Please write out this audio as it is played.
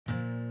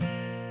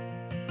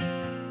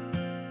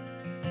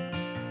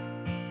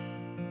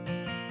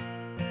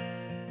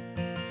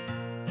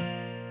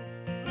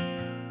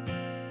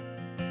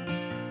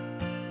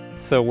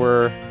So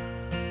we're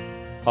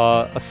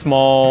a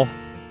small,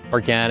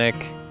 organic,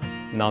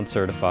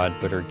 non-certified,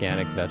 but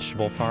organic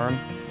vegetable farm.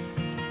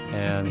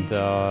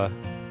 And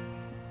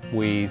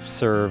we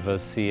serve a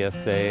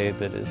CSA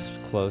that is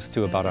close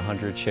to about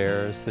 100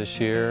 shares this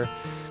year.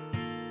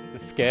 The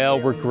scale,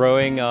 we're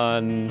growing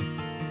on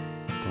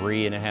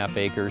 3.5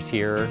 acres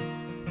here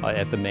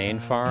at the main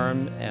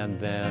farm, and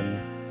then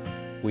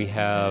we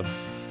have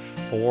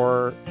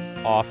 4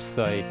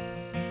 off-site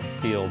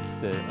fields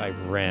that I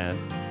rent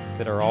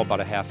that are all about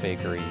a ½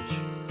 acre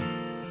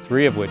each,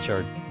 3 of which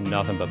are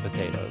nothing but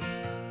potatoes.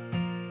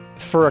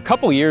 For a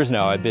couple years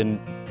now, I've been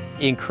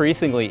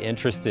increasingly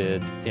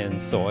interested in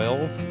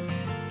soils,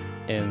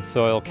 in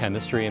soil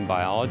chemistry and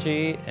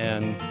biology,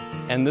 and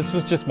this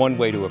was just one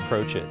way to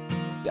approach it.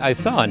 I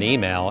saw an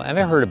email, and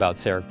I heard about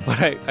SARE, but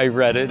I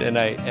read it and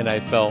I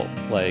felt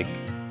like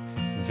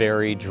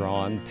very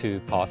drawn to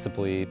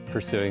possibly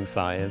pursuing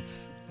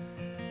science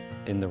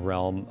in the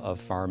realm of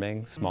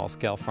farming,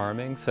 small-scale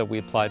farming, so we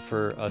applied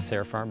for a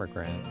SARE Farmer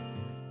Grant.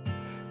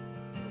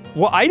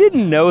 Well, I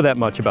didn't know that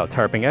much about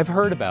tarping. I've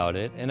heard about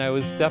it, and I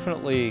was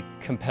definitely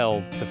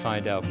compelled to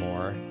find out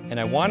more, and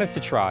I wanted to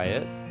try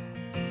it.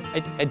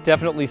 It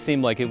definitely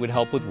seemed like it would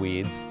help with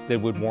weeds, that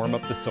would warm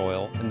up the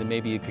soil, and then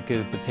maybe you could get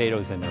the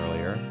potatoes in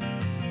earlier.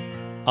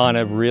 On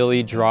a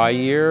really dry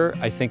year,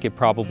 I think it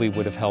probably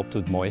would have helped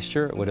with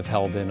moisture. It would have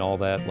held in all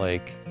that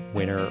like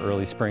winter,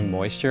 early spring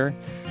moisture.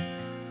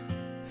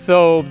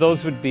 So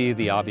those would be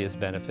the obvious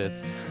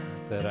benefits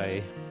that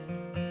I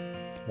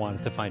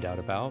wanted to find out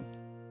about.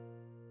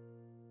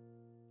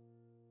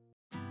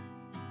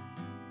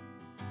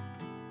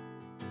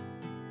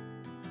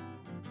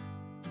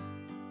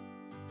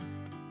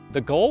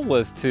 The goal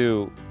was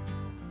to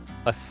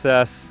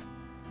assess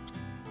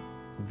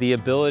the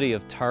ability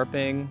of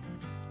tarping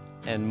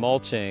and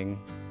mulching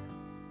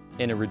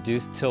in a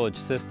reduced tillage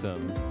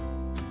system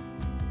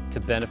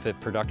to benefit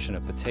production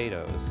of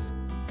potatoes.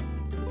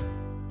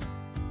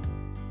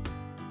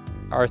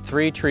 Our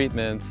 3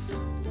 treatments,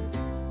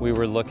 we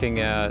were looking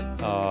at,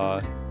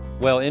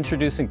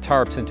 introducing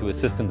tarps into a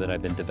system that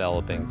I've been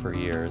developing for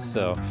years.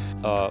 So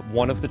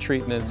one of the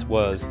treatments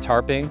was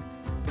tarping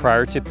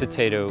prior to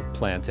potato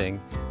planting,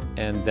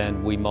 and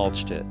then we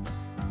mulched it.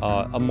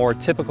 A more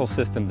typical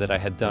system that I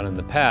had done in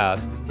the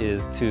past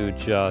is to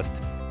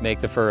just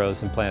make the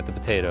furrows and plant the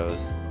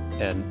potatoes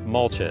and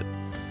mulch it,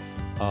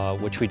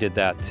 which we did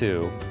that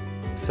too.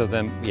 So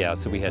then,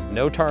 so we had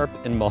no tarp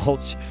and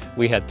mulch,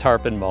 we had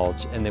tarp and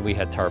mulch, and then we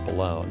had tarp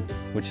alone,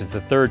 which is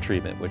the 3rd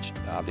treatment, which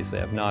obviously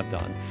I've not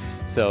done.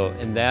 So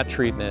in that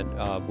treatment,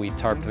 we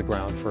tarped the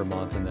ground for a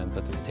month and then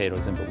put the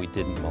potatoes in, but we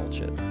didn't mulch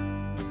it.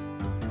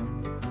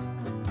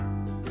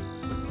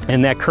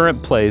 And that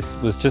current place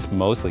was just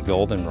mostly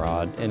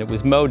goldenrod, and it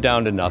was mowed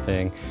down to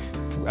nothing.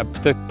 I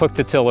put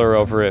the tiller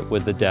over it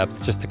with the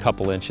depth just a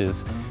couple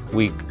inches.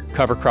 We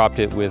cover cropped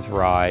it with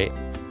rye.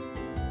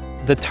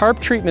 The tarp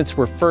treatments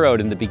were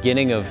furrowed in the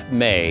beginning of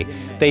May.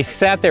 They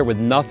sat there with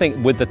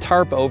nothing, with the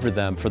tarp over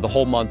them for the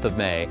whole month of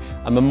May.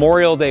 On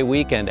Memorial Day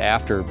weekend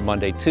after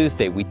Monday,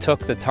 Tuesday, we took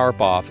the tarp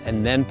off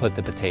and then put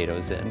the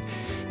potatoes in.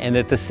 And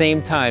at the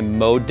same time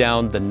mowed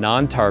down the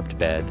non-tarped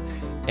bed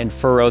and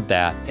furrowed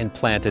that and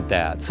planted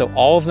that. So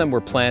all of them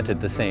were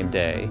planted the same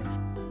day.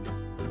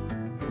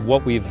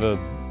 What we've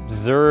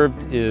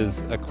observed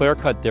is a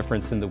clear-cut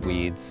difference in the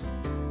weeds,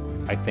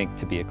 I think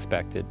to be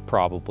expected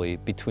probably,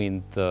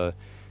 between the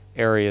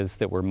areas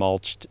that were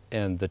mulched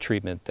and the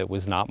treatment that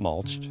was not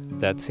mulched.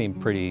 That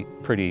seemed pretty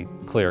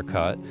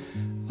clear-cut.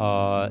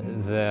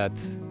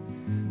 That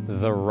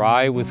the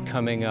rye was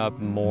coming up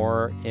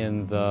more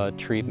in the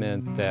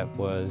treatment that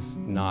was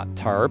not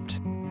tarped.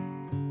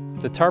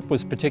 The tarp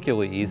was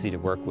particularly easy to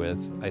work with,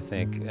 I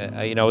think.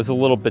 It was a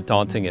little bit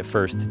daunting at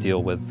first to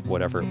deal with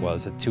whatever it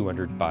was, a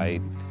 200 by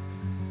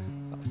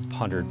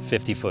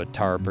 150-foot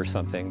tarp or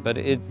something, but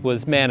it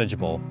was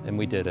manageable, and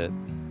we did it.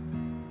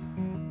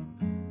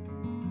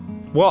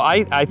 Well,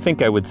 I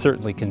think I would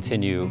certainly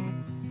continue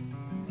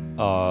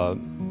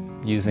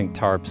using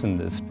tarps in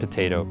this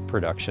potato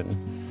production.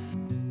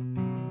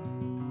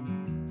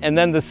 And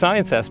then the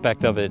science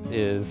aspect of it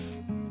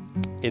is,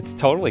 it's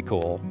totally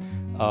cool.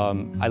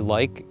 I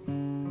like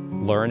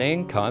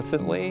learning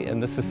constantly,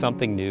 and this is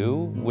something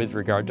new with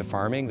regard to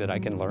farming that I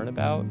can learn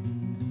about.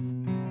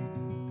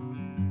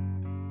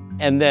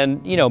 And then,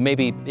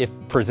 maybe if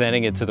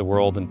presenting it to the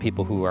world and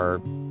people who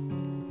are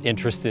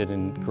interested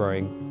in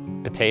growing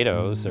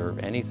potatoes or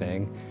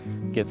anything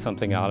get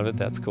something out of it,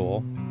 that's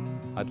cool.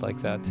 I'd like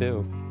that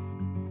too.